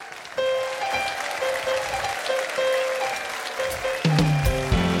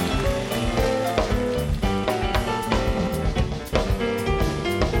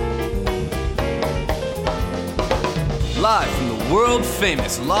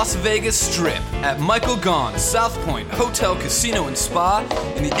world-famous Las Vegas Strip at Michael Gaughan's South Point Hotel, Casino, and Spa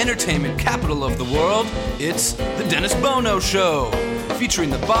in the entertainment capital of the world, it's The Dennis Bono Show, featuring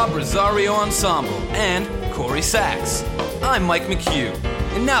the Bob Rosario Ensemble and Corrie Sachs. I'm Mike McHugh,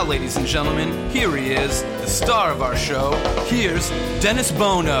 and now, ladies and gentlemen, here he is, the star of our show. Here's Dennis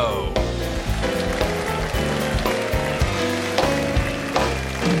Bono.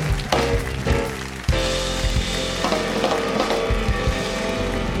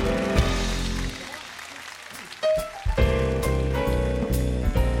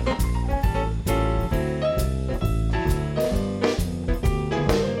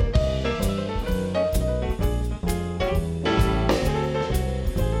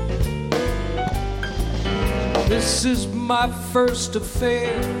 This is my first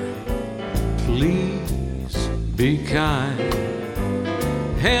affair. Please be kind.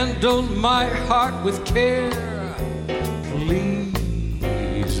 Handle my heart with care.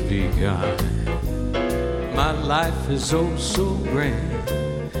 Please be kind. My life is oh so grand.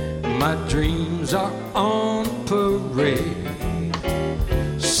 My dreams are on parade.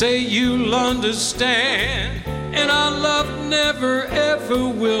 Say you'll understand, and our love never ever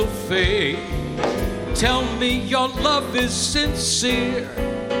will fade. Tell me your love is sincere.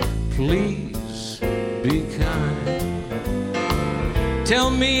 Please be kind.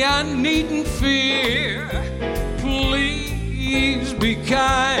 Tell me I needn't fear. Please be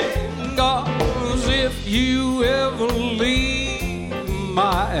kind. 'Cause if you ever leave,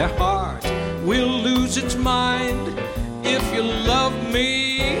 my heart will lose its mind. If you love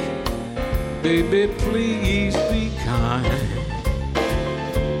me, baby, please be kind.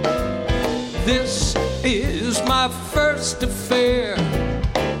 This is my first affair.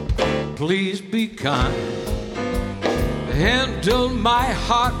 Please be kind. Handle my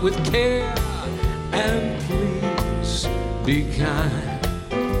heart with care. And please be kind.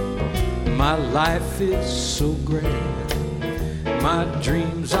 My life is so great. My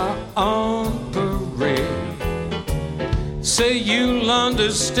dreams are on parade. Say you'll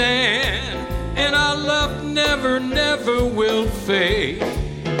understand, and our love never, never will fade.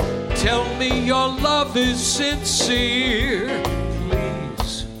 Tell me your love is sincere.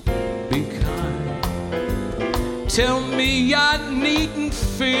 Please be kind. Tell me I needn't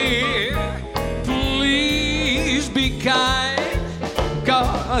fear. Please be kind.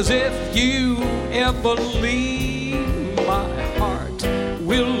 'Cause if you ever leave, my heart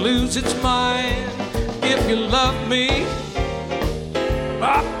will lose its mind. If you love me,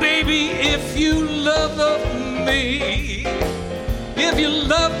 oh baby, if you love me, if you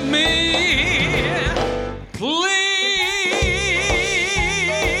love me, please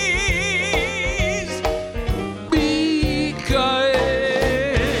be kind.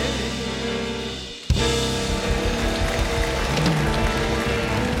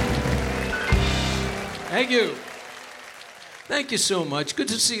 Thank you. Thank you so much. Good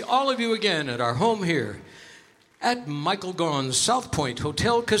to see all of you again at our home here at Michael Gaughan's South Point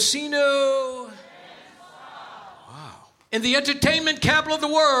Hotel, Casino. In the entertainment capital of the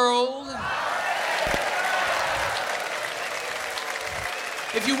world.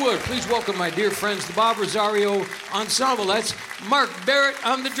 If you would, please welcome my dear friends, the Bob Rosario Ensemble. That's Mark Barrett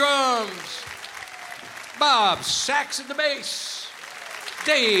on the drums, Bob Sachs at the bass,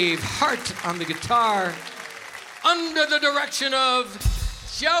 Dave Hart on the guitar, under the direction of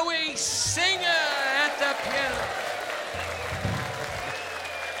Joey Singer at the piano.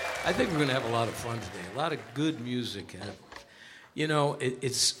 I think we're going to have a lot of fun today, a lot of good music. And, you know,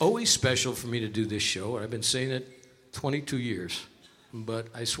 it's always special for me to do this show, and I've been saying it 22 years. But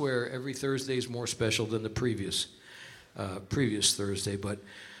I swear every Thursday is more special than the previous Thursday. But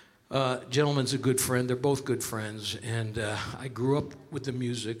gentleman's a good friend. They're both good friends. And I grew up with the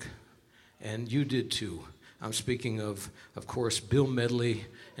music, and you did too. I'm speaking of course, Bill Medley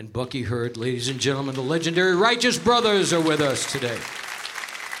and Bucky Hurt. Ladies and gentlemen, the legendary Righteous Brothers are with us today.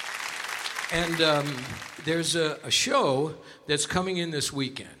 And there's a show that's coming in this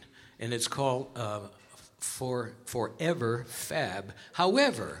weekend, and it's called Forever Fab.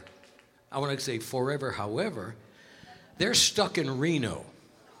 However, I want to say forever, however, they're stuck in Reno.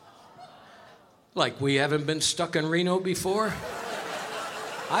 Like we haven't been stuck in Reno before?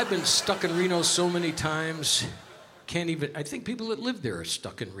 I've been stuck in Reno so many times, I think people that live there are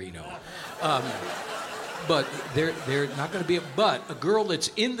stuck in Reno. But they're not going to be, but a girl that's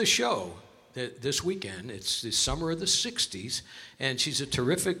in the show this weekend, it's the summer of the 60s, and she's a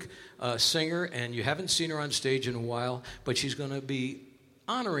terrific singer, and you haven't seen her on stage in a while, but she's going to be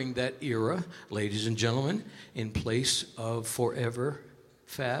honoring that era, ladies and gentlemen, in place of Forever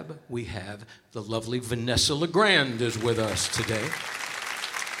Fab, we have the lovely Vanessa LeGrand is with us today.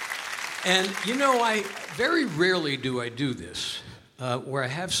 And you know, I very rarely do I do this, where I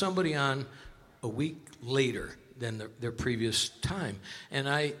have somebody on a week later than their previous time. And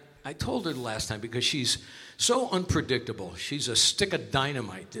I told her the last time because she's so unpredictable. She's a stick of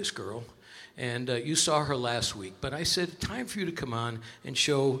dynamite, this girl. And you saw her last week. But I said, time for you to come on and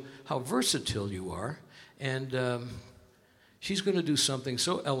show how versatile you are. And she's going to do something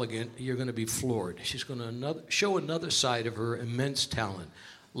so elegant, you're going to be floored. She's going to show another side of her immense talent.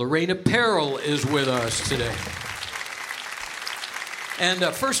 Lorena Peril is with us today. And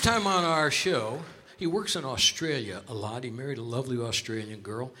first time on our show, he works in Australia a lot. He married a lovely Australian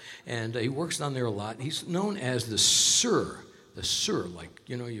girl, and he works down there a lot. He's known as the Sir, like,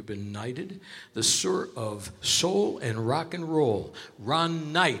 you know, you've been knighted, the Sir of soul and rock and roll.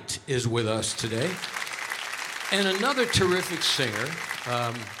 Ron Knight is with us today. And another terrific singer,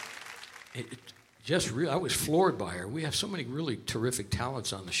 I was floored by her. We have so many really terrific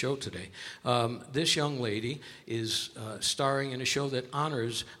talents on the show today. This young lady is starring in a show that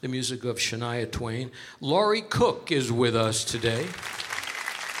honors the music of Shania Twain. Laurie Cook is with us today.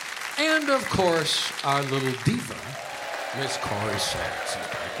 And, of course, our little diva, Miss Corrie Sachs, is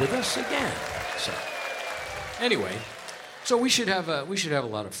back with us again. So, anyway, so we should have a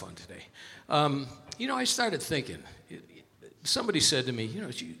lot of fun today. You know, I started thinking. Somebody said to me, you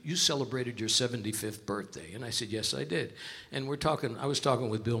know, you celebrated your 75th birthday. And I said, yes, I did. And I was talking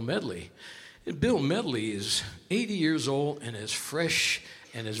with Bill Medley. And Bill Medley is 80 years old and as fresh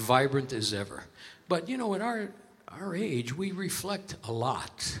and as vibrant as ever. But, you know, at our age, we reflect a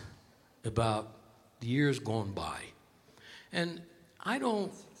lot about the years gone by. And I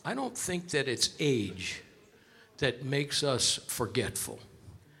don't think that it's age that makes us forgetful.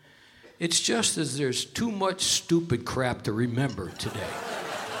 It's just as there's too much stupid crap to remember today.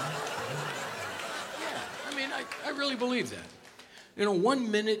 Yeah, I mean, I really believe that. You know,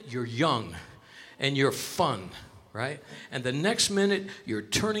 1 minute you're young and you're fun, right? And the next minute you're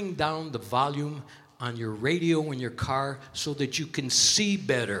turning down the volume on your radio in your car so that you can see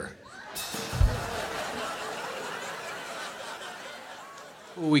better.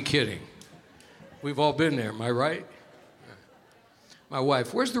 Who are we kidding? We've all been there, am I right? My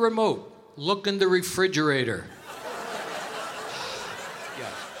wife, where's the remote? Look in the refrigerator. Yeah.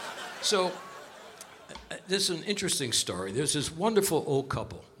 So, this is an interesting story. There's this wonderful old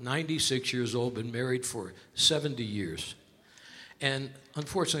couple, 96 years old, been married for 70 years. And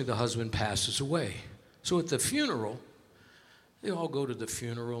unfortunately, the husband passes away. So at the funeral, they all go to the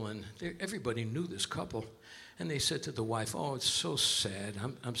funeral, and everybody knew this couple. And they said to the wife, oh, it's so sad.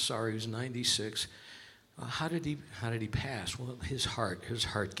 I'm sorry, he was 96. How did he pass? Well, his heart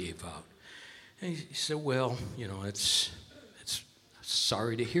gave out. And he said, well, you know, it's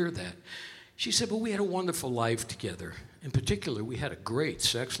sorry to hear that. She said, but we had a wonderful life together. In particular, we had a great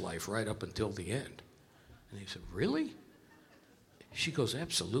sex life right up until the end. And he said, really? She goes,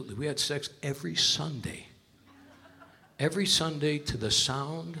 absolutely. We had sex every Sunday. Every Sunday to the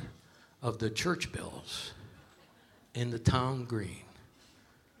sound of the church bells in the town green.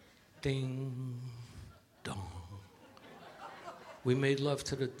 Ding, dong. We made love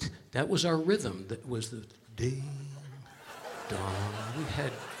to that was our rhythm. That was the ding, dong. We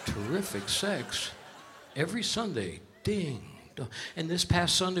had terrific sex every Sunday. Ding, dong. And this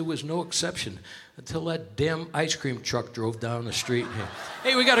past Sunday was no exception until that damn ice cream truck drove down the street.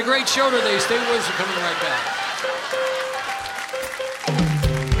 Hey, we got a great show today. Stay with us. We're coming right back.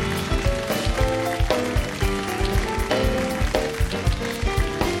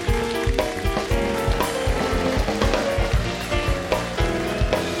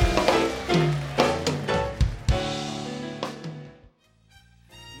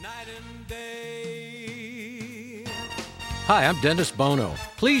 Hi, I'm Dennis Bono.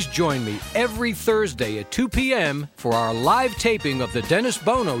 Please join me every Thursday at 2 p.m. for our live taping of The Dennis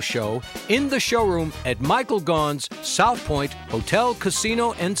Bono Show in the showroom at Michael Gaughan's South Point Hotel,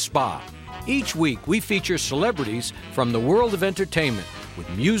 Casino, and Spa. Each week, we feature celebrities from the world of entertainment with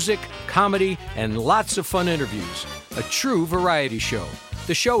music, comedy, and lots of fun interviews. A true variety show.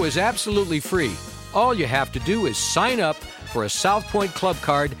 The show is absolutely free. All you have to do is sign up for a South Point Club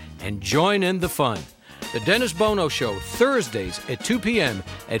card and join in the fun. The Dennis Bono Show, Thursdays at 2 p.m.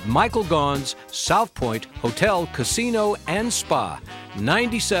 at Michael Gaughan's South Point Hotel, Casino, and Spa,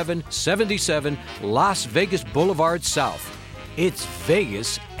 9777 Las Vegas Boulevard South. It's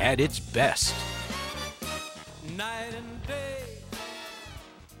Vegas at its best. Night and day,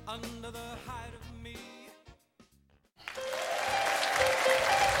 under the height of me.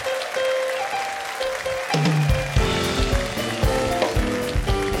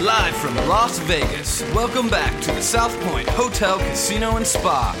 from Las Vegas, welcome back to the South Point Hotel, Casino, and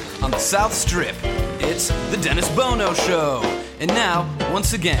Spa on the South Strip. It's the Dennis Bono Show. And now,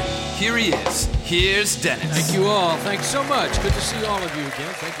 once again, here he is. Here's Dennis. Thank you all. Thanks so much. Good to see all of you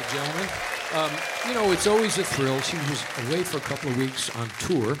again. Thank you, gentlemen. It's always a thrill. She was away for a couple of weeks on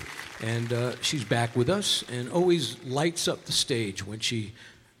tour, and she's back with us and always lights up the stage when she,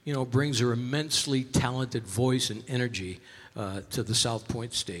 brings her immensely talented voice and energy to the South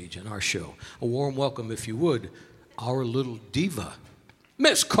Point stage and our show. A warm welcome, if you would, our little diva,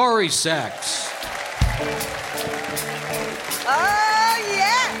 Miss Corrie Sachs. Oh,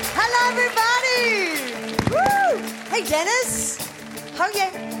 yeah. Hello, everybody. Woo. Hey, Dennis. Oh, yeah.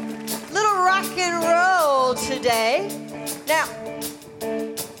 Little rock and roll today. Now,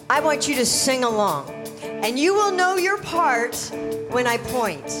 I want you to sing along, and you will know your part when I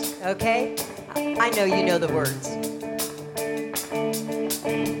point, okay? I know you know the words.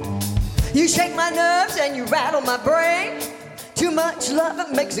 You shake my nerves and you rattle my brain. Too much love,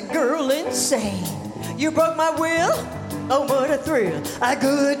 it makes a girl insane. You broke my will, oh what a thrill. Ah,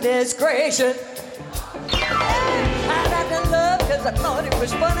 goodness gracious. I wrapped in love cause I thought it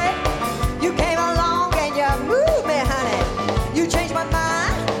was funny. You came along and you moved me, honey. You changed my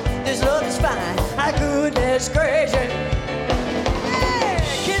mind, this love is fine. Ah, goodness gracious. Hey,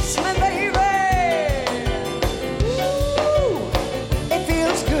 kiss me, baby.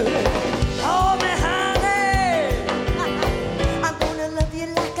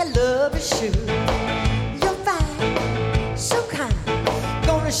 Shoot. You're fine, so kind.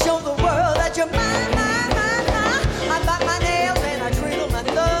 Gonna show the world that you're mine, mine, mine, mine. I bite my nails and I twiddle my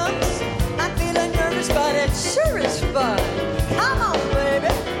thumbs. I'm feeling nervous, but it sure is fun. Come on,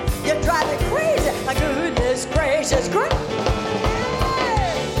 baby, you drive me crazy. My goodness gracious, great.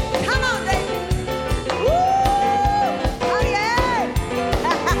 Hey, come on, baby. Woo! Oh yeah.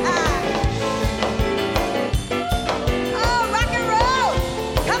 Oh, rock and roll.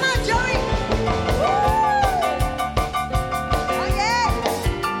 Come on, Joey.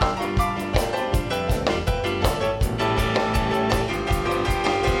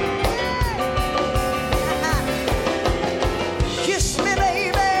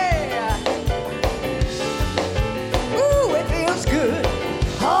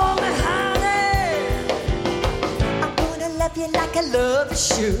 Like I love you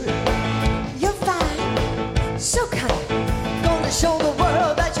should. You're fine, so kind. Gonna show the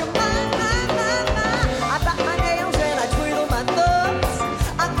world that you're mine, mine, mine, mine. I bite my nails and I twiddle my thumbs.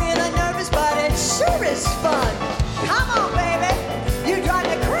 I'm feeling nervous, but it sure is fun. Come on, baby, you drive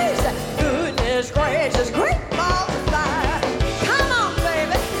me crazy. Goodness gracious, great balls of fire. Come on,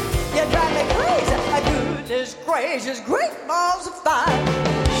 baby, you drive me crazy. Goodness gracious, great balls of fire.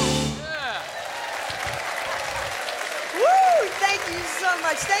 Thank you so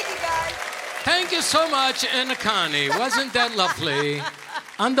much. Thank you, guys. Thank you so much, Anna Connie. Wasn't that lovely?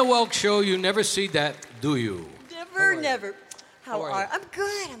 On the Welk Show, you never see that, do you? Never. How are you? I'm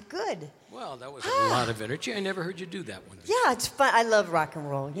good. Well, that was a lot of energy. I never heard you do that one. Yeah, it's fun. I love rock and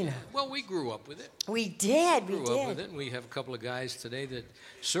roll, you know. Well, we grew up with it. We did. Grew up with it, and we have a couple of guys today that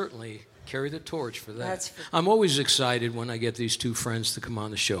certainly carry the torch for that. That's I'm always excited when I get these two friends to come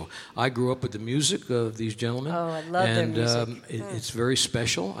on the show. I grew up with the music of these gentlemen. Oh, I love their music. It's very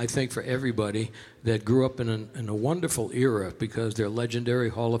special, I think, for everybody that grew up in a wonderful era because they're legendary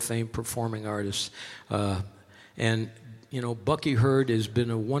Hall of Fame performing artists. Bucky Hurd has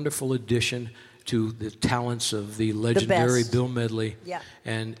been a wonderful addition to the talents of the legendary Bill Medley. Yeah.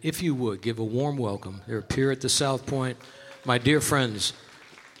 And if you would, give a warm welcome. They're here at the South Point. My dear friends,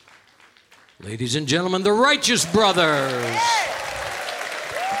 ladies and gentlemen, the Righteous Brothers. Yeah.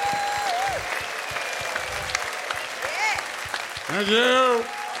 Thank you.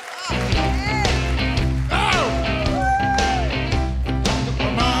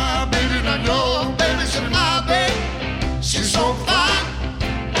 My baby, not your baby, she's my baby. She's so fine.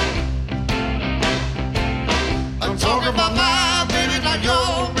 I'm talking about my baby, not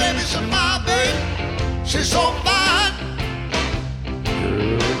your baby, she's my baby. She's so fine.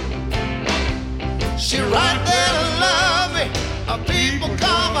 She right there to love me. People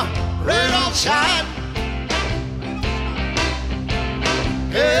come right on shine.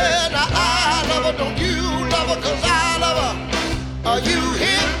 Yeah, now I love her, don't you love her, cause I love her. Are you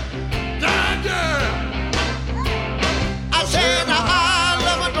here? Yeah. I said, now I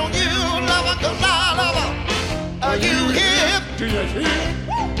love her, don't you love her, cause I love her. Are you here?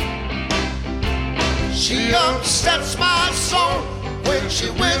 She upsets my soul when she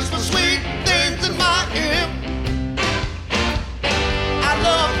whispers sweet things in my ear. I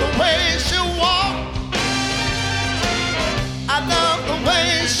love the way she walks. I love the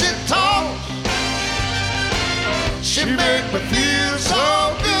way she talks. me feel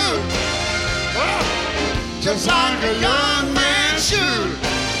so good, just like a young man should.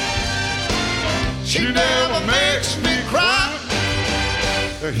 She never makes me cry.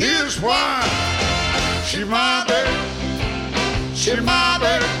 Here's why. She my baby. She my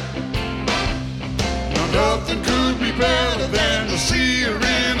baby. Nothing could be better than to see her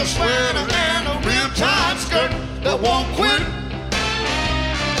in a sweater and a rim-tied skirt that won't quit.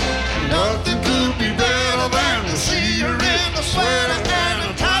 Nothing could be better than to see her in a sweater and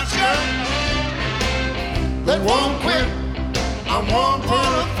a tight skirt that won't quit. I'm one for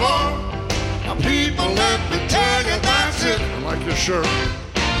the floor. Now people, let me tell you, that's it. I like your shirt.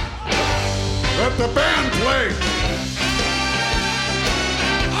 Let the band play.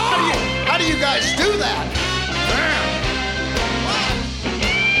 How do you guys do that? Bam.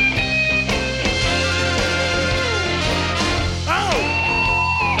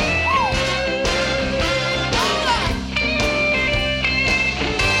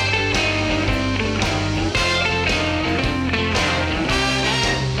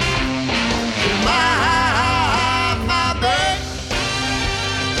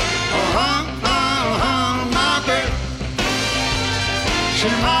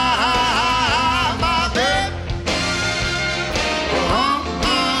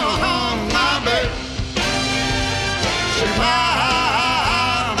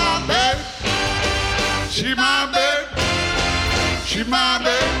 She my babe,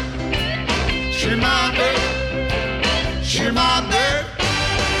 she my babe, she my babe,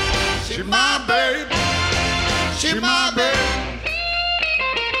 she my babe, she my babe.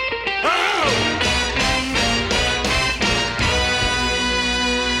 Oh!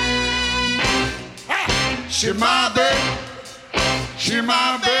 She my babe, she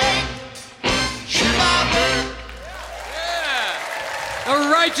my babe, she my babe. Yeah. The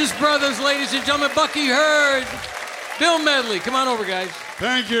Righteous Brothers, ladies and gentlemen, Bucky Hurd. Bill Medley, come on over, guys.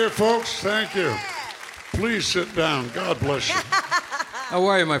 Thank you, folks. Thank you. Please sit down. God bless you. How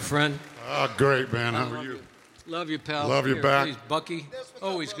are you, my friend? Oh, great, man. How are you? Love you, pal. Love you back. Please, Bucky.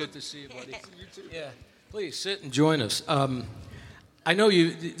 Always good to see you, buddy. Yeah. Please sit and join us. I know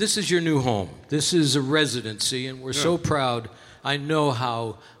you. This is your new home. This is a residency, and we're so proud. I know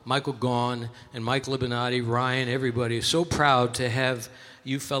how Michael Gaughan and Mike Libinati, Ryan, everybody is so proud to have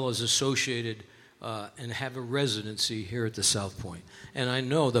you fellows associated and have a residency here at the South Point. And I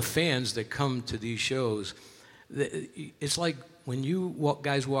know the fans that come to these shows, it's like when you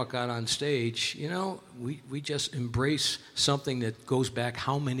guys walk out on stage, you know, we just embrace something that goes back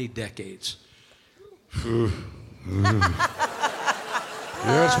how many decades?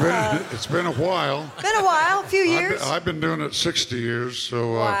 Yeah, it's been a while. Been a while, a few years. I've been doing it 60 years,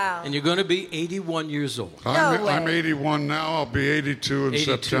 so... Wow. And you're going to be 81 years old. I'm 81 now. I'll be 82 in 82,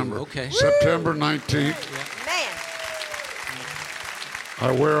 September. okay. September 19th. Man.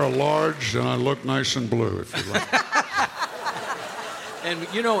 I wear a large, and I look nice and blue, if you like. And,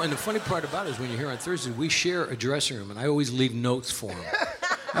 you know, and the funny part about it is when you're here on Thursday, we share a dressing room, and I always leave notes for them.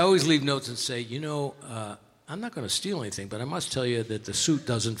 I always leave notes and say, you know... I'm not going to steal anything, but I must tell you that the suit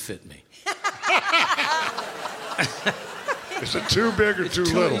doesn't fit me. Is it too big or too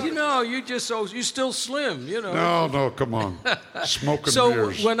little? You know, you're still slim, you know. No, come on. Smoking so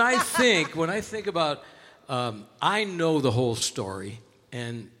beers. when I think about, I know the whole story,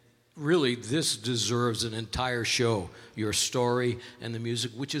 and really this deserves an entire show, your story and the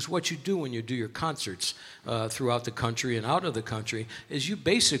music, which is what you do when you do your concerts throughout the country and out of the country, is you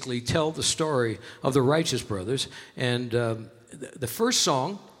basically tell the story of the Righteous Brothers. And the first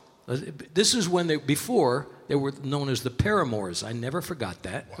song, this is when before they were known as the Paramours. I never forgot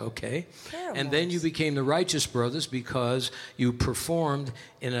that, okay? Paramours. And then you became the Righteous Brothers because you performed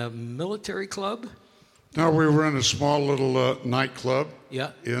in a military club. No, we were in a small little nightclub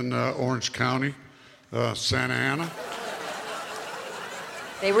in Orange County, Santa Ana.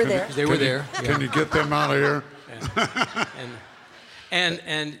 They were there. They were there. Can you get them out of here?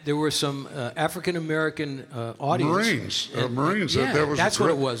 And there were some African American audience. Marines. Yeah, that's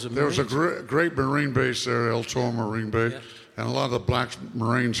what it was. There was a great Marine base there, El Toro Marine Base, and a lot of the black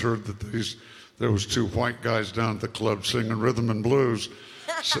Marines heard that there was two white guys down at the club singing rhythm and blues.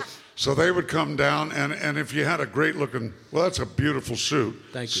 So they would come down, and if you had a great-looking, well, that's a beautiful suit.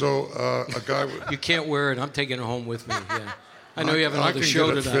 Thank you. So a guy would... You can't wear it. I'm taking it home with me. Yeah. I know you have another show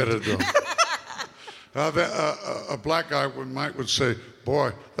tonight. I can get it fitted, though. A black guy would say,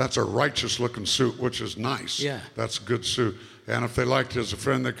 boy, that's a righteous-looking suit, which is nice. Yeah. That's a good suit. And if they liked you as a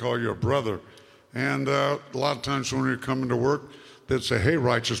friend, they'd call you a brother. And a lot of times when you're coming to work, they'd say, hey,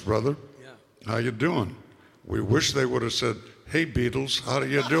 righteous brother, how you doing? We wish they would have said, hey, Beatles, how are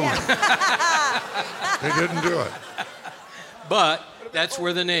you doing? They didn't do it. But that's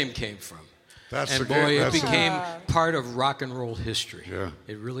where the name came from. And boy, it became part of rock and roll history. Yeah.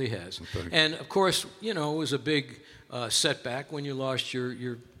 It really has. And of course, it was a big setback when you lost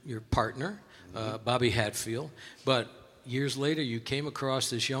your partner, Bobby Hatfield. But years later, you came across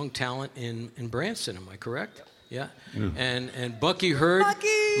this young talent in Branson. Am I correct? Yeah. And Bucky Hurd,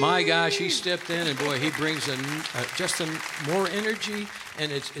 my gosh, he stepped in, and boy, he brings just more energy,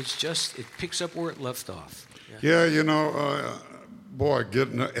 and it picks up where it left off. Yeah, boy,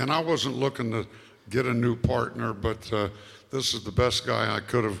 and I wasn't looking to get a new partner, but this is the best guy I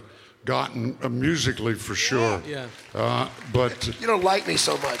could have gotten musically for sure. Yeah. But You don't like me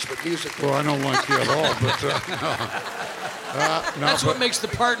so much, but musically. well, I don't like you at all. But That's what makes the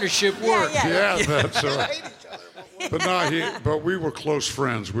partnership work. yeah, that's right. But we were close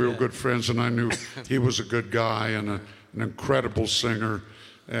friends. We were good friends, and I knew he was a good guy and an incredible singer.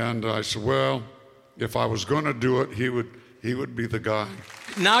 And I said, well, if I was going to do it, he would be the guy.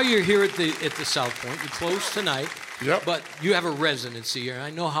 Now you're here at the South Point. You close tonight. Yep. But you have a residency here.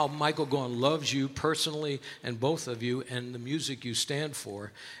 I know how Michael Gaughan loves you personally, and both of you, and the music you stand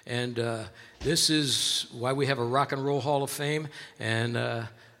for. And this is why we have a Rock and Roll Hall of Fame. And I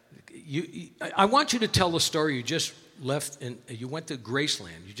want you to tell the story. You just left, and you went to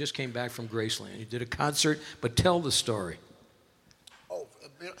Graceland. You just came back from Graceland. You did a concert, but tell the story.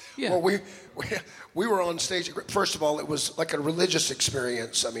 Yeah. Well, we were on stage. First of all, it was like a religious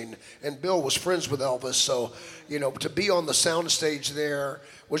experience. I mean, and Bill was friends with Elvis, so to be on the sound stage there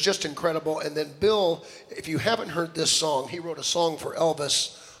was just incredible. And then Bill, if you haven't heard this song, he wrote a song for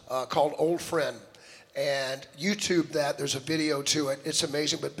Elvis called "Old Friend," and YouTube that. There's a video to it. It's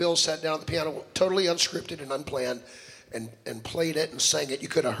amazing. But Bill sat down at the piano, totally unscripted and unplanned. And played it and sang it. You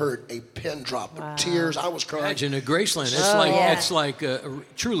could have heard a pin drop. Wow. Tears. I was crying. Imagine at Graceland. It's like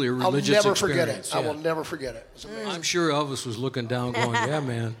truly a religious experience. I'll never forget it. I will never forget it. It's amazing. I'm sure Elvis was looking down going, yeah,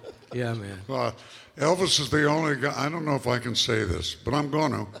 man. Yeah, man. Elvis is the only guy, I don't know if I can say this, but I'm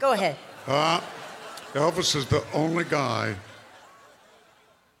going to. Go ahead. Elvis is the only guy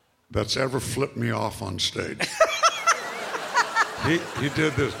that's ever flipped me off on stage. He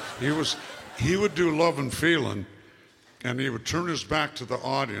did this. He would do Love and Feeling, and he would turn his back to the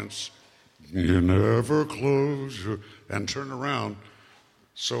audience. You never close your, and turn around.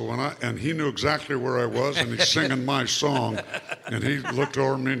 So and he knew exactly where I was, and he's singing my song, and he looked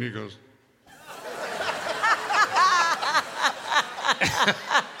over me and he goes.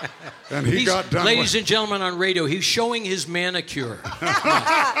 And he got done. Ladies and gentlemen on radio, he's showing his manicure.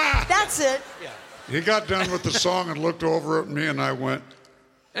 That's it. Yeah. He got done with the song and looked over at me, and I went.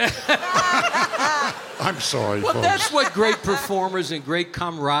 I'm sorry, well, folks. that's what great performers and great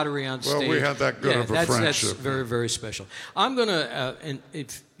camaraderie on stage. Well, we had that good of a friendship. That's very, very special. I'm going to, and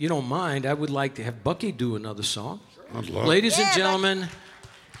if you don't mind, I would like to have Bucky do another song. I'd love Ladies and gentlemen,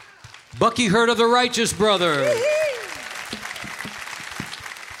 Bucky Hurd of the Righteous Brothers.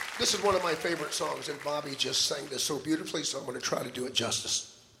 This is one of my favorite songs, and Bobby just sang this so beautifully, so I'm going to try to do it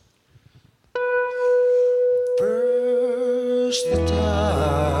justice. First the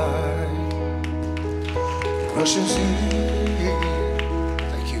tide rushes in.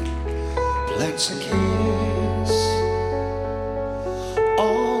 Thank you. Plants a kiss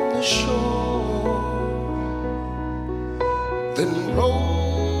on the shore, then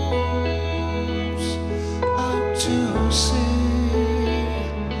rolls out to sea,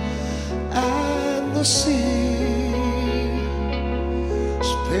 and the sea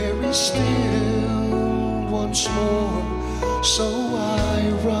is very still once more. So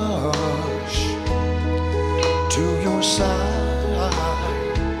I rush to your side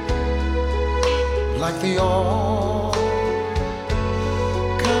like the oncoming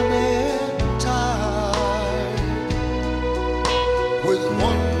tide, with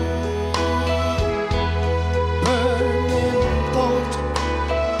one burning thought.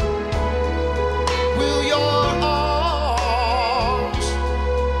 Will your arms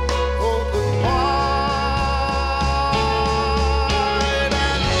open wide?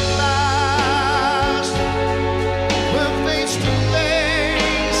 At last we're face to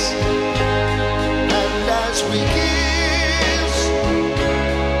face, and as we kiss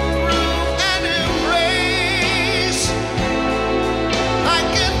through an embrace, I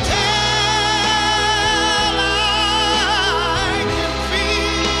can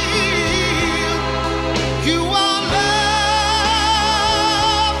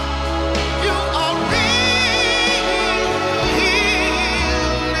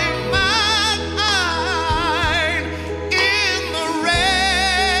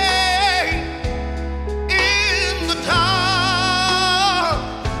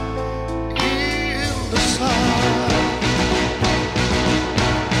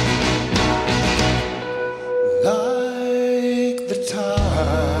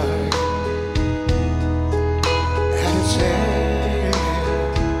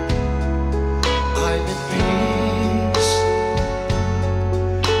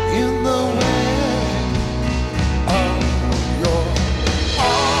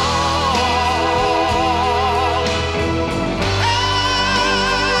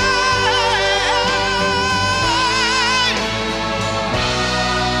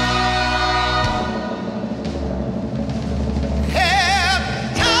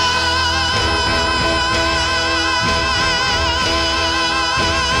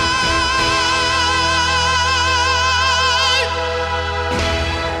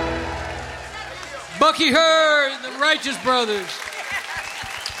Bucky Hurd, the Righteous Brothers.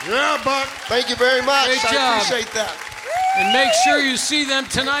 Yeah, Buck. Thank you very much. Great I job. appreciate that. And make sure you see them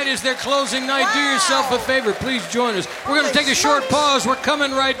tonight as their closing night. Do yourself a favor. Please join us. We're going to take a short pause. We're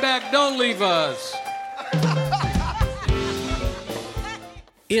coming right back. Don't leave us.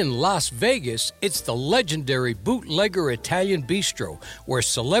 In Las Vegas, it's the legendary Bootlegger Italian Bistro, where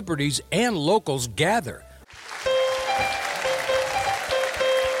celebrities and locals gather.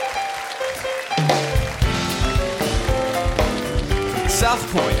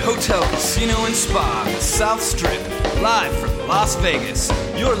 South Point Hotel, Casino, and Spa, the South Strip, live from Las Vegas.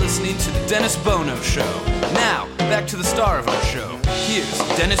 You're listening to The Dennis Bono Show. Now, back to the star of our show. Here's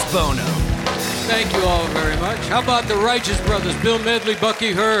Dennis Bono. Thank you all very much. How about the Righteous Brothers, Bill Medley,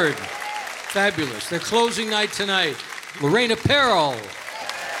 Bucky Hurd? Fabulous. Their closing night tonight. Lorena, Peril.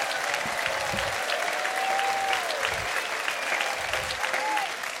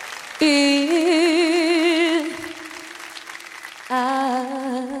 If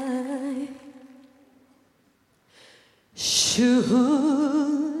I should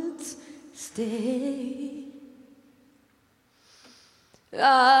stay,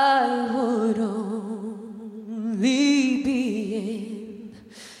 I would only be in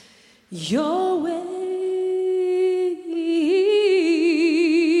your way.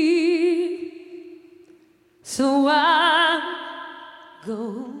 So I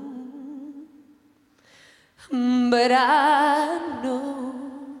go, but I know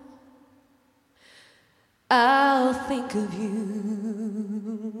I'll think of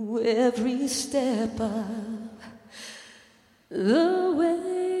you every step of the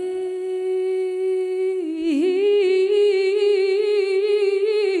way.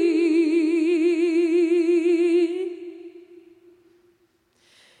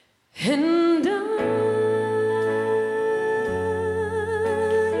 And I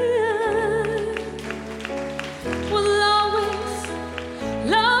will always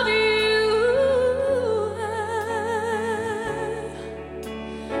love you.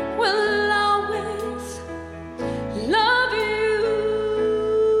 I will always love you.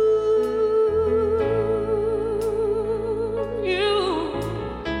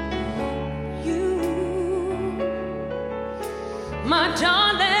 You, my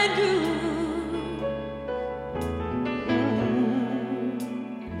darling, you.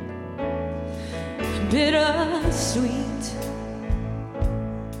 Bittersweet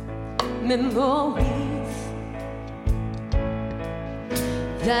memories.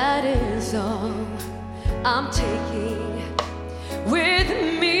 That is all I'm taking with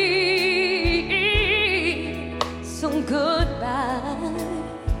me. So goodbye.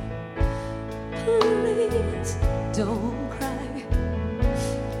 Please don't cry.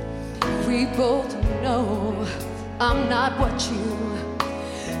 We both know I'm not what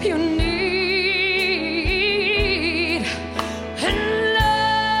you need. And I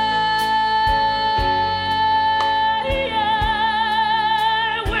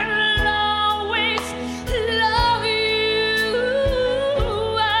will always love you.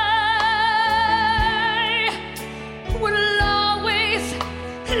 I will always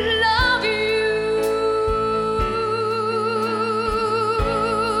love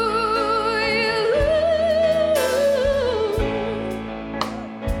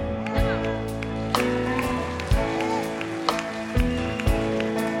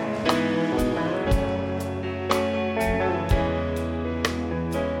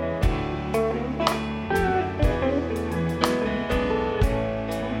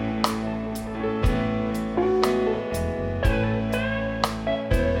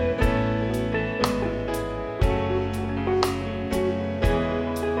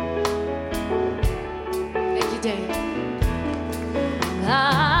Thank you, Dave.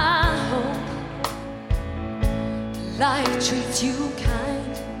 I hope life treats you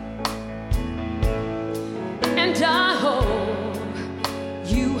kind, and I hope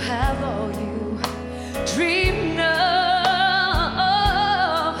you have all you dreamed of,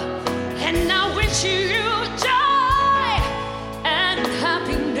 and I wish you joy and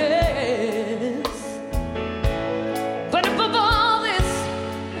happiness. But above all this,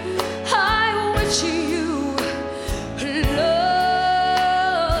 I wish you love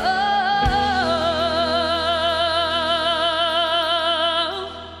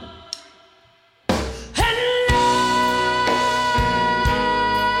and love.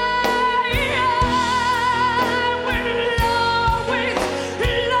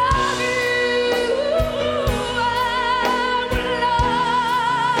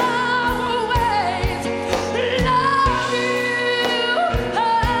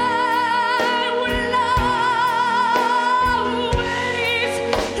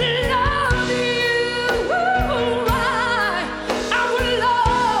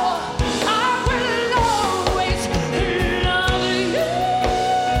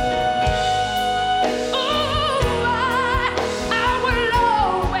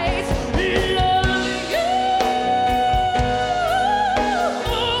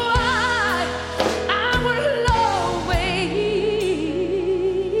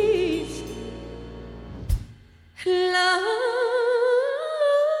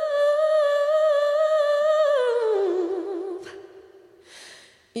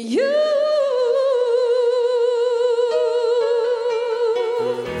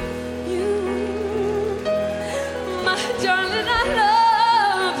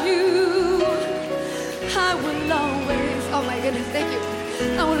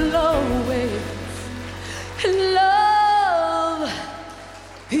 will always love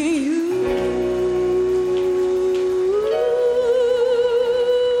you.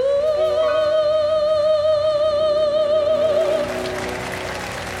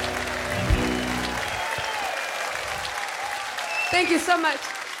 Thank you so much.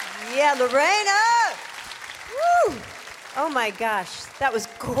 Yeah, Lorena. Woo! Oh my gosh, that was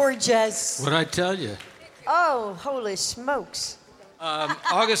gorgeous. What'd I tell you? Oh, holy smokes.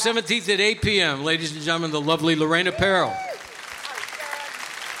 August 17th at 8 p.m., ladies and gentlemen, the lovely Lorena Peril.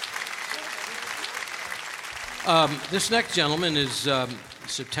 This next gentleman is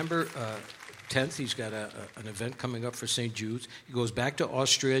September 10th. He's got an event coming up for St. Jude's. He goes back to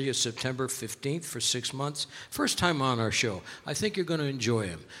Australia September 15th for 6 months. First time on our show. I think you're going to enjoy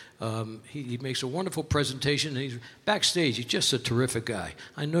him. He makes a wonderful presentation. And he's backstage. He's just a terrific guy.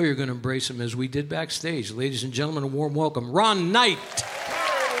 I know you're going to embrace him as we did backstage. Ladies and gentlemen, a warm welcome, Ron Knight.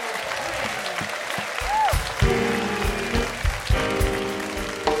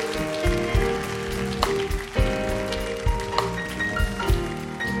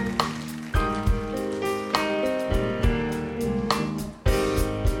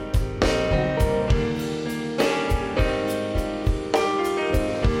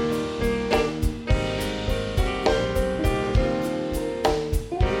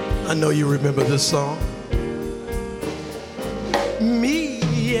 I know you remember this song. Me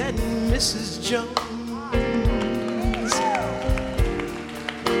and Mrs. Jones,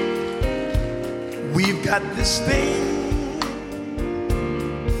 we've got this thing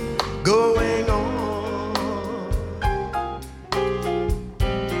going on.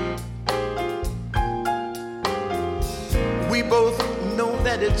 We both know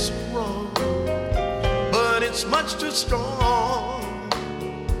that it's wrong, but it's much too strong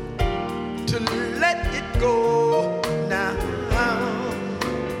to let it go now.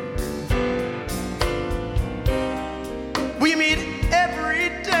 We meet every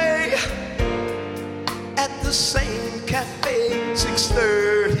day at the same cafe,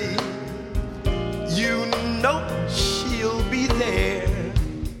 6:30. You know she'll be there,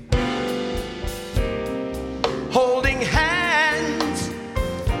 holding hands,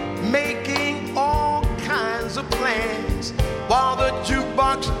 making all kinds of plans, while the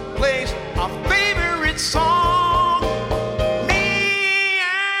jukebox plays our favorite song. Me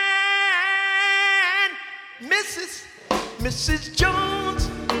and Mrs. Jones,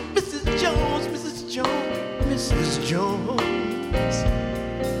 Mrs. Jones, Mrs. Jones, Mrs. Jones.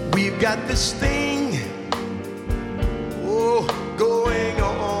 We've got this thing, oh, going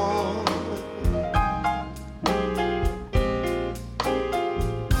on.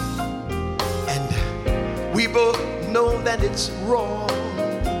 And we both know that it's wrong,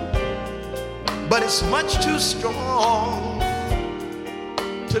 but it's much too strong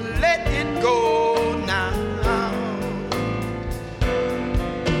to let it go now.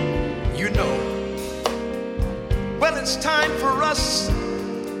 You know, well, it's time for us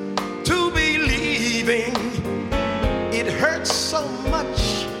to be leaving. It hurts so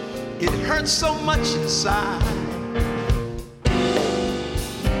much, it hurts so much inside.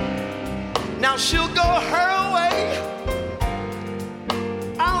 Now she'll go her way,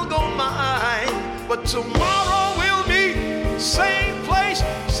 I'll go mine, but tomorrow we'll meet, same place,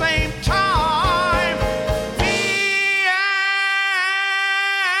 same time. Me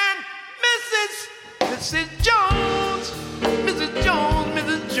and Mrs. Jones, Mrs. Jones,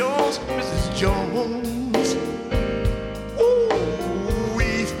 Mrs. Jones, Mrs. Jones. Ooh,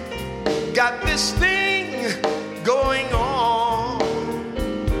 we've got this thing going on.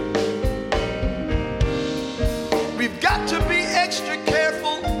 We've got to be extra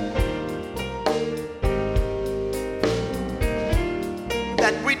careful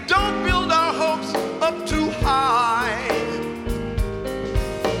that we don't build our hopes up too high.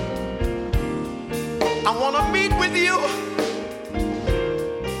 I want to meet with you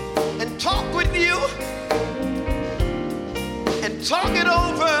and talk with you and talk it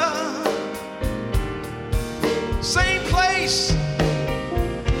over. Same place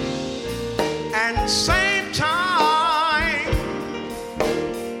and same time.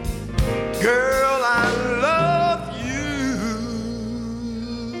 Girl, I love you.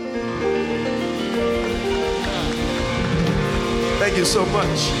 Thank you so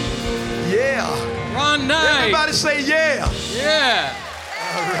much. Yeah. Ron Knight. Everybody say yeah. Yeah.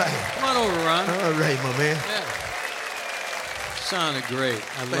 All right. Come on over, Ron. All right, my man. Yeah. Sounded great.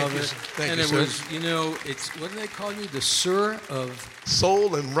 I love it. Thank and you, it sir. was, you know, it's, what do they call you? The Sir of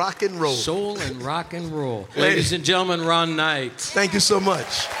Soul and rock and roll. Soul and Rock and Roll. Ladies and gentlemen, Ron Knight. Thank you so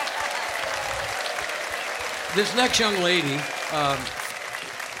much. This next young lady,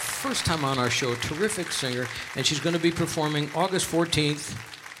 first time on our show, terrific singer, and she's going to be performing August 14th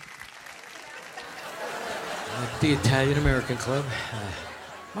at the Italian American Club.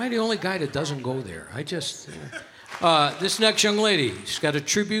 Am I the only guy that doesn't go there? I just... this next young lady, she's got a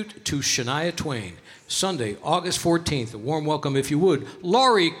tribute to Shania Twain. Sunday, August 14th. A warm welcome, if you would,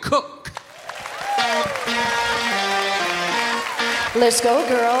 Laurie Cook. Let's go,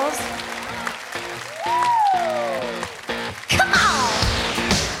 girls. Come on!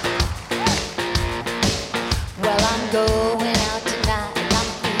 Well, I'm going out tonight. I'm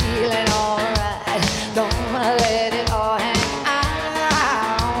feeling alright. Don't wanna let it all hang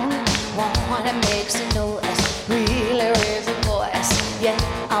out. Wanna make some noise, really raise the voice. Yeah,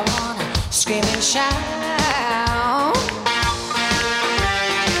 I wanna scream and shout.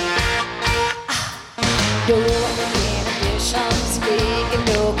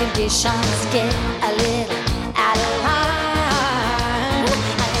 No conditions get a little out of line.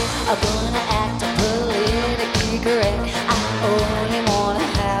 I'm gonna act politically correct. I only wanna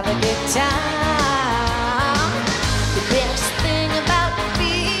have a good time. The best thing about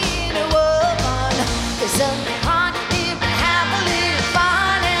being a woman is a hard to have a little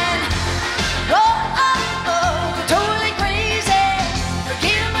fun and totally crazy.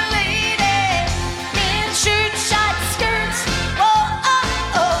 Forgive me, lady. Men shoot short skirts.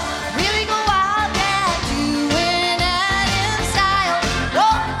 Really go wild, yeah, doing that in style.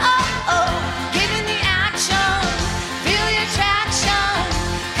 Giving the action, feel the attraction.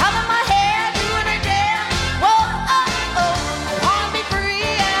 Color my hair, doing a dare. I wanna be free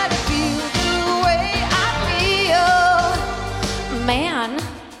and feel the way I feel. Man,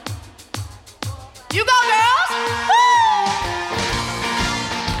 you go, girls!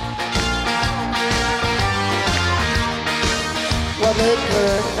 Well, the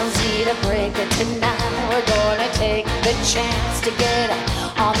girls need a break, and tonight we're gonna take the chance to get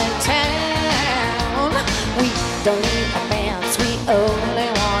on the town. We don't need a dance, we only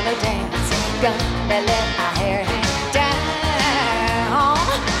wanna dance. Gonna let our hair hang down.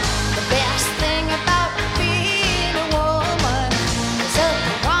 The best thing about being a woman is a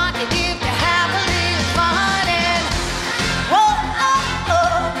prerogative to have a little fun and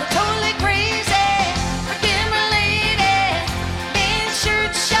totally crazy. Forgive me, lady.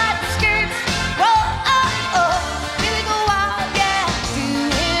 Shirt, short skirts, really go wild, yeah,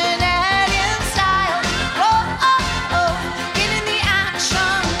 doing that in style, getting the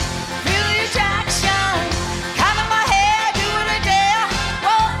action, feel the attraction, cover my hair, doing a dare,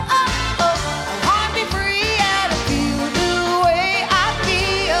 I wanna be free and feel the way I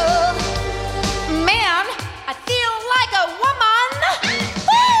feel, man, I feel like a woman,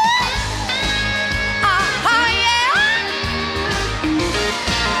 yeah.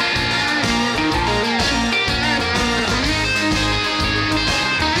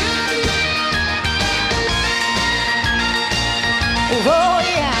 Oh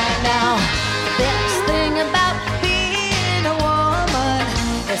yeah, now the best thing about being a woman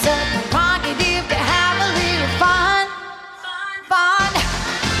is a prerogative to have a little fun.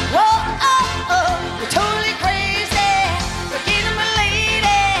 You're totally crazy. Forgetting my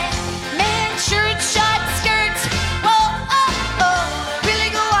lady. Men, shirts, short skirts. Really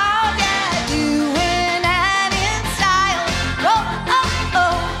go out, yeah, doing that in style.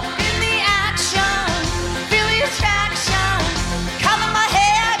 In the action, feel the attraction. Color my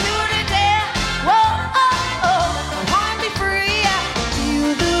hair, doing a dare. I wanna be free. I feel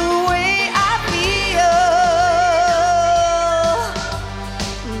the way I feel.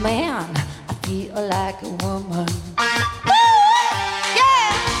 Man, I feel like a woman.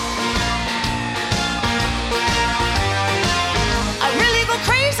 Yeah. I really go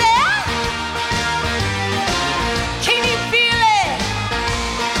crazy. Can you feel it?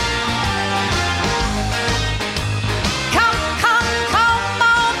 Come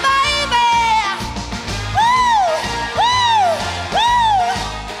on, baby. Woo.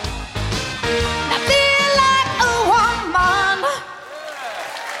 I feel like a woman.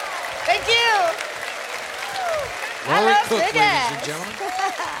 Thank you. Laurie love Cook, ladies singing. and gentlemen.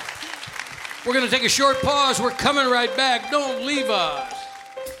 We're going to take a short pause. We're coming right back. Don't leave us.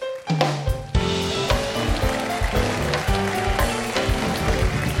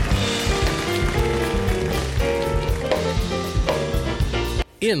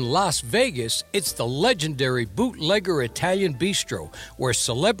 In Las Vegas, it's the legendary Bootlegger Italian Bistro, where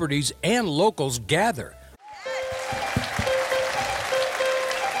celebrities and locals gather.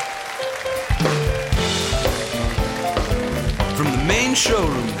 From the main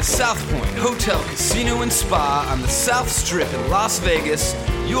showroom at the South Point Hotel, Casino, and Spa on the South Strip in Las Vegas,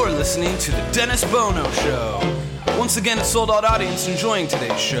 you're listening to The Dennis Bono Show. Once again, a sold-out audience enjoying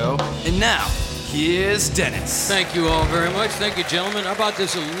today's show. And now, here's Dennis. Thank you all very much. Thank you, gentlemen. How about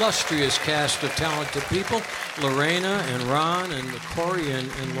this illustrious cast of talented people? Lorena and Ron and Corrie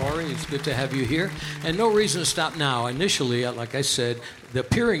and Laurie. It's good to have you here. And no reason to stop now. Initially, like I said, the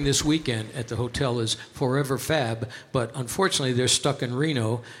appearing this weekend at the hotel is Forever Fab, but unfortunately they're stuck in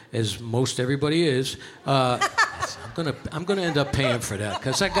Reno, as most everybody is. I'm gonna end up paying for that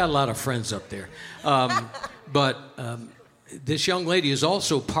because I got a lot of friends up there. But this young lady is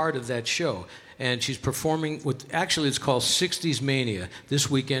also part of that show. And she's performing with, actually it's called 60s Mania, this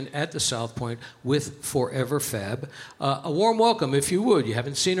weekend at the South Point with Forever Fab. A warm welcome, if you would. You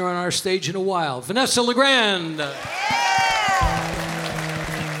haven't seen her on our stage in a while. Vanessa LeGrand.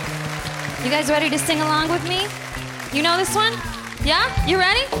 You guys ready to sing along with me? You know this one? Yeah? You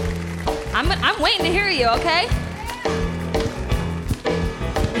ready? I'm waiting to hear you, okay?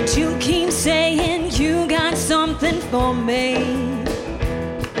 But you keep saying you got something for me.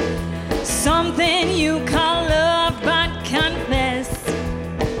 Something you call love but confess.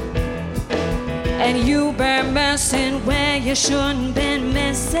 And you been messing where you shouldn't been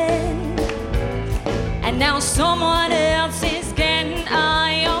messing. And now someone else is getting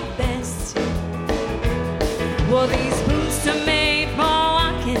all your best. Well, these boots are made for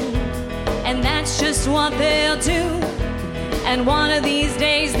walking, and that's just what they'll do. And one of these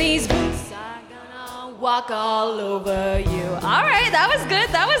days these boots are gonna walk all over you. All right, that was good.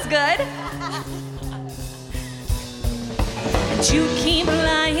 That was good. But you keep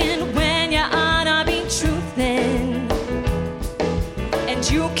lying when you ought to be truthing. And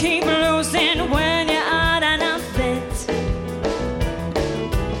you keep losing when you ought to not bet.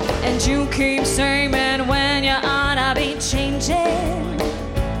 And you keep saying when you ought to be changing.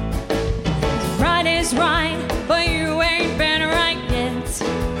 Right is right, but you ain't been right yet.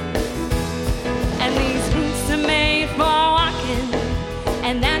 And these boots are made for walking,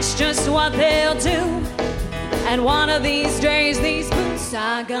 and that's just what they'll do. And one of these days, these boots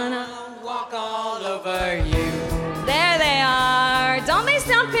are gonna walk all over you. There they are. Don't they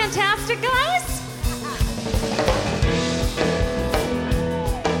sound fantastic, guys?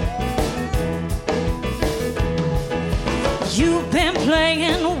 You've been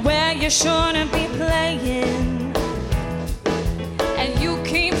playing where you shouldn't be playing. And you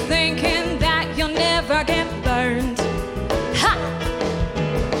keep thinking that you'll never get burned. Ha!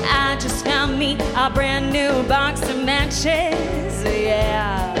 I just found me a brand new box of matches,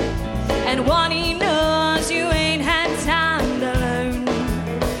 yeah. And what he knows you ain't had time to learn.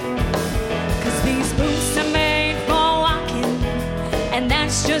 'Cause these boots are made for walking, and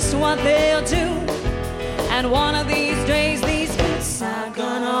that's just what they'll do. And one of these days these boots are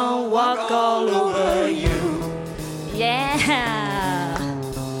gonna walk all over you. Yeah.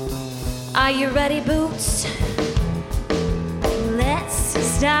 Are you ready, Boots? Let's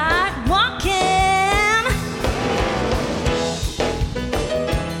start walking.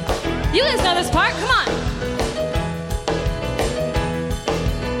 You guys know this part. Come on.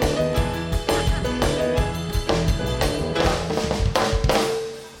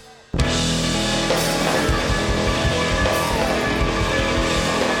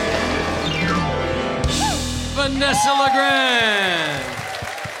 Vanessa LeGrand.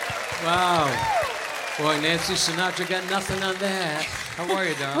 Wow. Boy, Nancy Sinatra got nothing on that. How are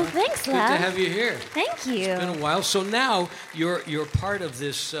you, darling? Well, thanks, Good love. to have you here. Thank you. It's been a while. So now you're part of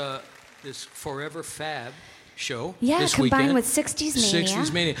this this Forever Fab show. Yeah, this combined weekend. with 60s Mania.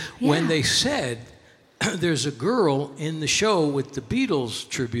 60s Mania. Yeah. When they said there's a girl in the show with the Beatles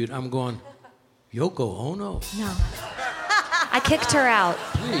tribute, I'm going, Yoko Ono. No. I kicked her out.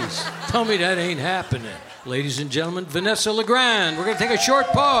 Please tell me that ain't happening. Ladies and gentlemen, Vanessa LeGrand. We're going to take a short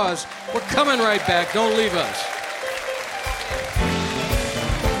pause. We're coming right back. Don't leave us.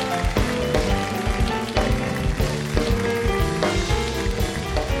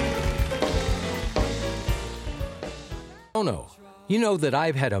 Bono. You know that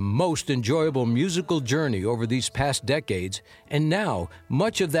I've had a most enjoyable musical journey over these past decades, and now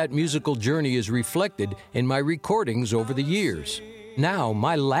much of that musical journey is reflected in my recordings over the years. Now,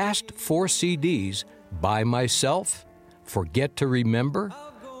 my last 4 CDs, By Myself, Forget to Remember,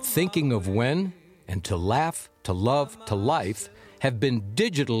 Thinking of When, and To Laugh, To Love, To Life, have been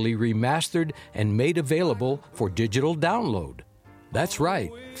digitally remastered and made available for digital download. That's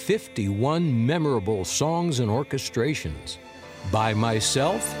right, 51 memorable songs and orchestrations. By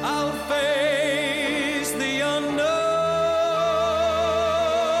Myself, I'll face the unknown.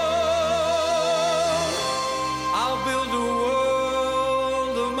 I'll build a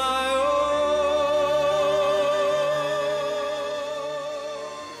world of my own.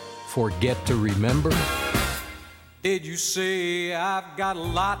 Forget to Remember, Did you say I've got a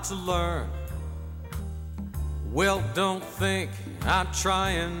lot to learn? Well, don't think I'm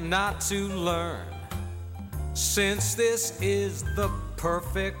trying not to learn, since this is the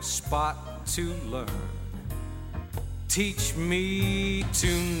perfect spot to learn. Teach me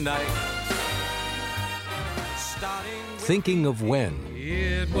tonight. Thinking of when?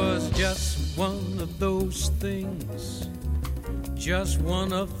 It was just one of those things, just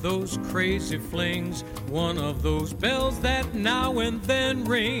one of those crazy flings, one of those bells that now and then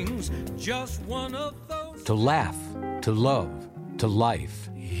rings, just one of those. To laugh, to love, to life.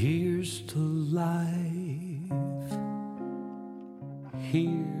 Here's to life.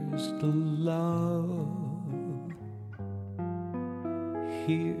 Here's to love.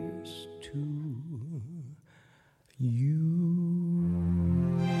 Here's to you.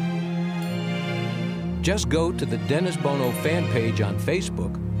 Just go to the Dennis Bono fan page on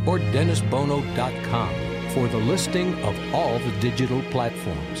Facebook or DennisBono.com for the listing of all the digital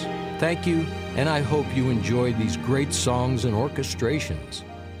platforms. Thank you, and I hope you enjoy these great songs and orchestrations.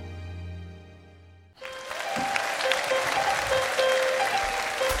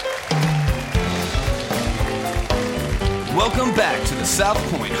 Welcome back to the South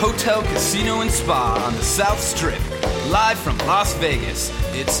Point Hotel, Casino, and Spa on the South Strip. Live from Las Vegas,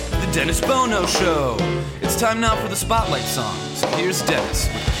 it's the Dennis Bono Show. It's time now for the Spotlight song. So here's Dennis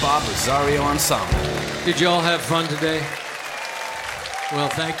with the Bob Rosario Ensemble. Did you all have fun today? Well,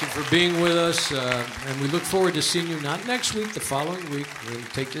 thank you for being with us, and we look forward to seeing you, not next week, the following week. We'll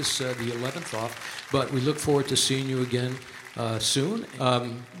take this the 11th off, but we look forward to seeing you again soon.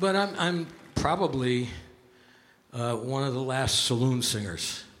 But I'm probably one of the last saloon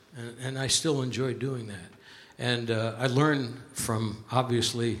singers, and I still enjoy doing that. And I learn from,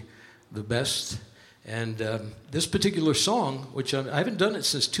 obviously, the best. And this particular song, which I haven't done it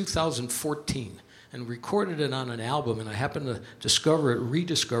since 2014, and recorded it on an album, and I happened to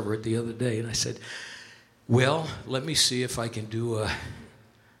rediscover it the other day, and I said, well, let me see if I can do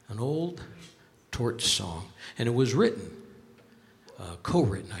an old torch song. And it was written,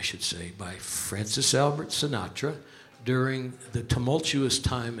 co-written, I should say, by Francis Albert Sinatra during the tumultuous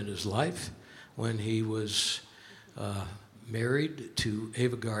time in his life when he was married to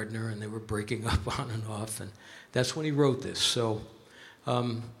Ava Gardner, and they were breaking up on and off, and that's when he wrote this. So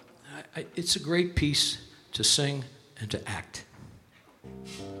it's a great piece to sing and to act.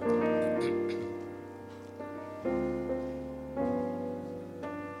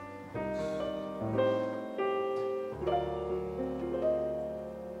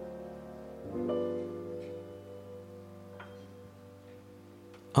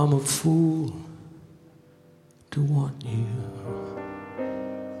 I'm a fool to want you.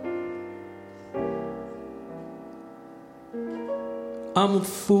 I'm a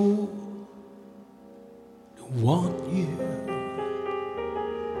fool to want you,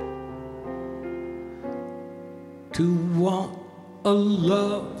 to want a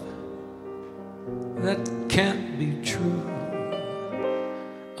love that can't be true,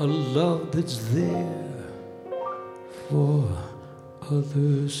 a love that's there for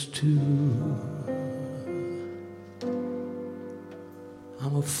others too.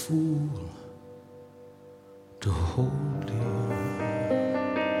 I'm a fool to hold you,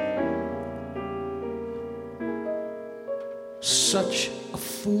 such a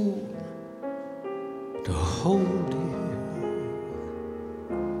fool to hold you,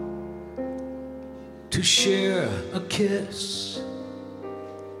 to share a kiss,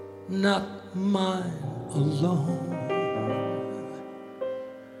 not mine alone,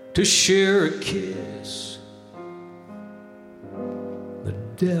 to share a kiss the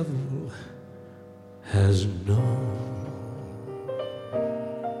devil has known.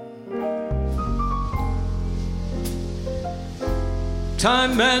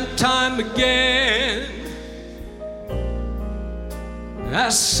 Time and time again I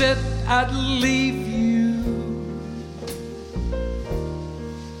said I'd leave you,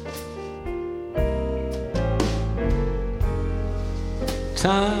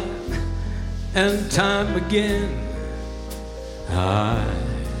 time and time again I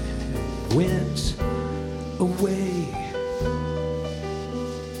went away,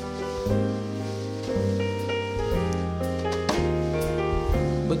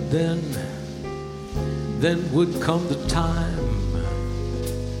 but then would come the time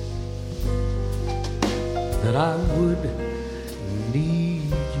that I would need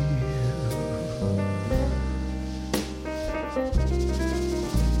you,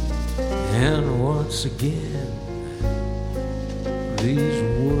 and once again these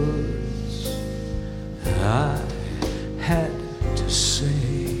words I had to say.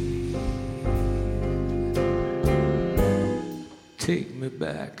 take me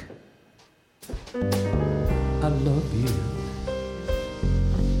back. I love you.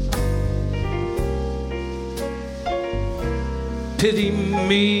 Pity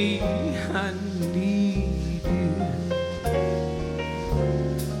me, I need you.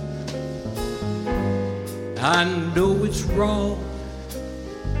 I know it's wrong,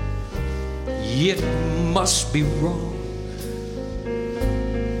 it must be wrong.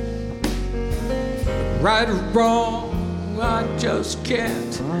 Right or wrong, I just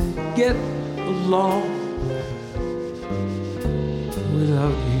can't get along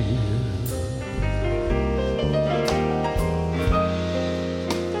without you.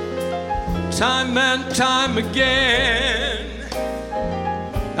 Time and time again,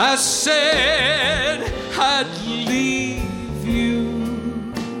 I said I'd leave you.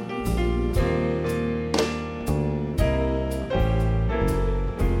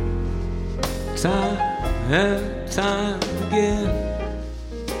 Time and time again,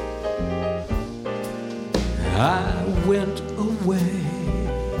 I went away.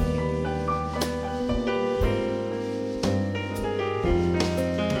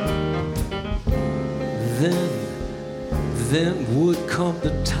 Then would come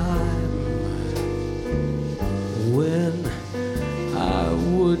the time when I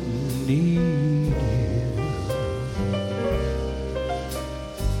would need you.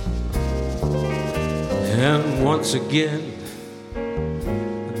 And once again,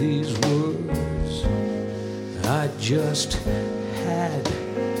 these words I just had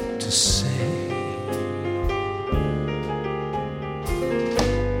to say.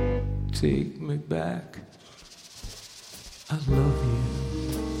 Take me back. I love you.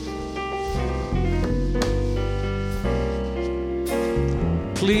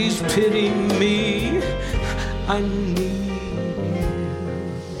 Please pity me, I need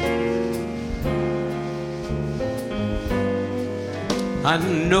you. I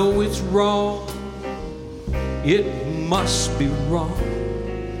know it's wrong, it must be wrong.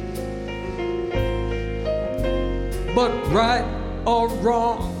 But right or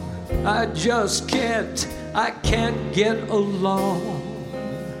wrong, I just can't get along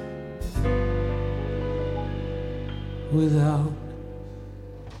without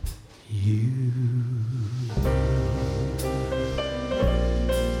you.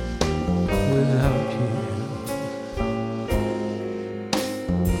 Without you.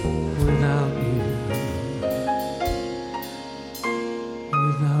 Without you.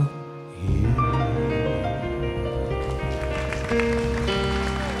 Without you.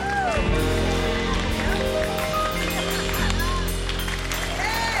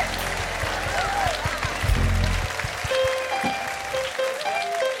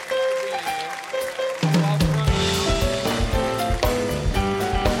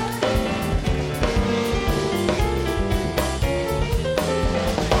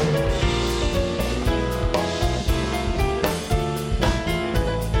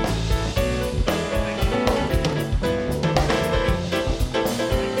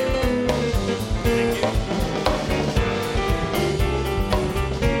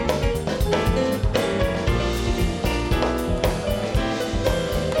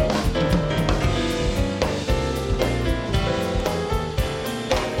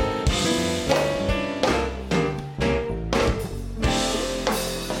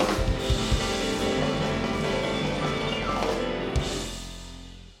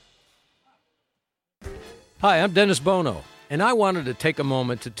 Hi, I'm Dennis Bono, and I wanted to take a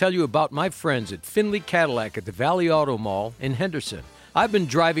moment to tell you about my friends at Findlay Cadillac at the Valley Auto Mall in Henderson. I've been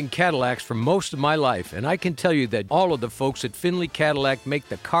driving Cadillacs for most of my life, and I can tell you that all of the folks at Findlay Cadillac make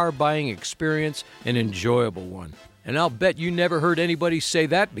the car buying experience an enjoyable one. And I'll bet you never heard anybody say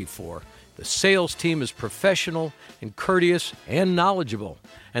that before. The sales team is professional and courteous and knowledgeable,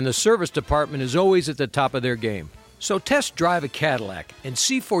 and the service department is always at the top of their game. So test drive a Cadillac and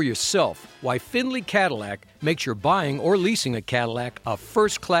see for yourself why Findlay Cadillac makes your buying or leasing a Cadillac a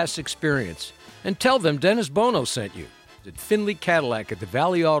first-class experience. And tell them Dennis Bono sent you at Findlay Cadillac at the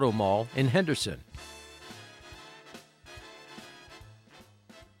Valley Auto Mall in Henderson.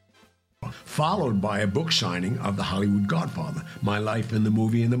 Followed by a book signing of The Hollywood Godfather, My Life in the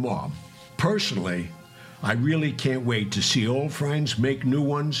Movie and the Mob. Personally, I really can't wait to see old friends make new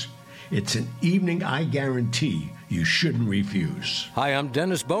ones. It's an evening I guarantee you shouldn't refuse. Hi, I'm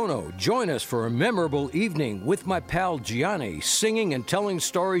Dennis Bono. Join us for a memorable evening with my pal Gianni, singing and telling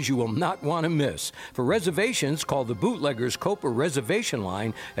stories you will not want to miss. For reservations, call the Bootleggers Copa reservation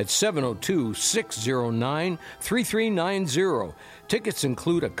line at 702-609-3390. Tickets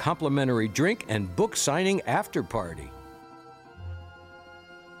include a complimentary drink and book signing after party.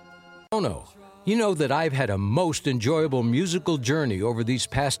 Bono, You know that I've had a most enjoyable musical journey over these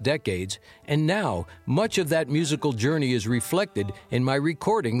past decades, and now much of that musical journey is reflected in my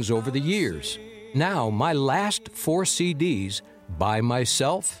recordings over the years. Now, my last 4 CDs, By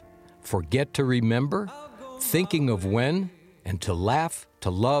Myself, Forget to Remember, Thinking of When, and To Laugh, To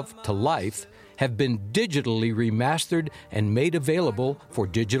Love, To Life, have been digitally remastered and made available for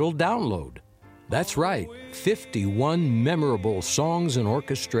digital download. That's right, 51 memorable songs and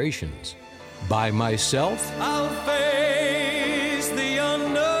orchestrations. By Myself, I'll face the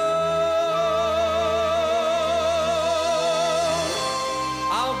unknown.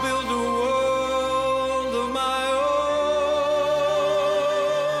 I'll build a world of my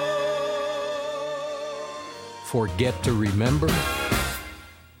own. Forget to Remember.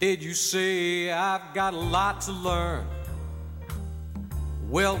 Did you say I've got a lot to learn?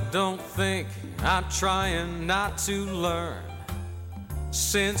 Well, don't think I'm trying not to learn,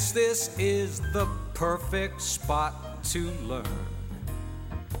 since this is the perfect spot to learn.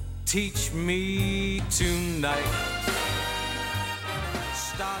 Teach me tonight.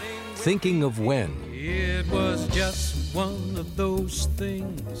 Thinking of When. It was just one of those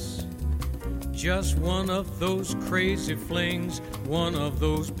things, just one of those crazy flings, one of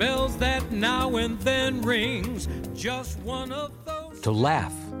those bells that now and then rings, just one of those. To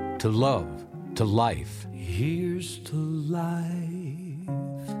laugh, to love, to life. Here's to life.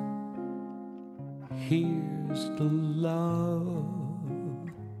 Here's to love.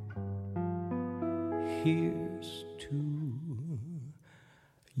 Here's to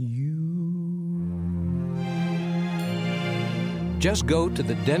you. Just go to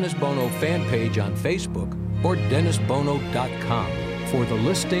the Dennis Bono fan page on Facebook or DennisBono.com for the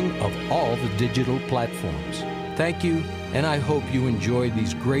listing of all the digital platforms. Thank you, and I hope you enjoy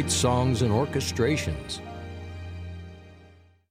these great songs and orchestrations.